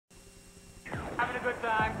Having a good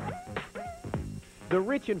time. The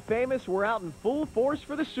rich and famous were out in full force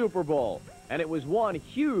for the Super Bowl, and it was one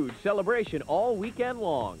huge celebration all weekend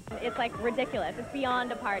long. It's like ridiculous. It's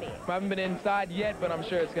beyond a party. I haven't been inside yet, but I'm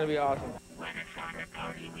sure it's going to be awesome. When it's time to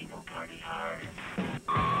party, we will party hard.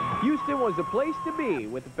 Houston was the place to be,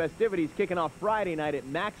 with the festivities kicking off Friday night at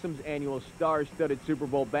Maxim's annual star-studded Super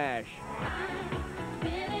Bowl bash.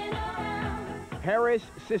 Harris,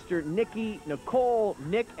 sister Nikki, Nicole,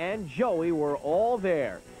 Nick, and Joey were all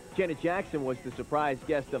there. Janet Jackson was the surprise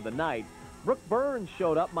guest of the night. Brooke Burns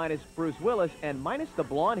showed up minus Bruce Willis and minus the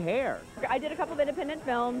blonde hair. I did a couple of independent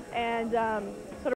films and sort of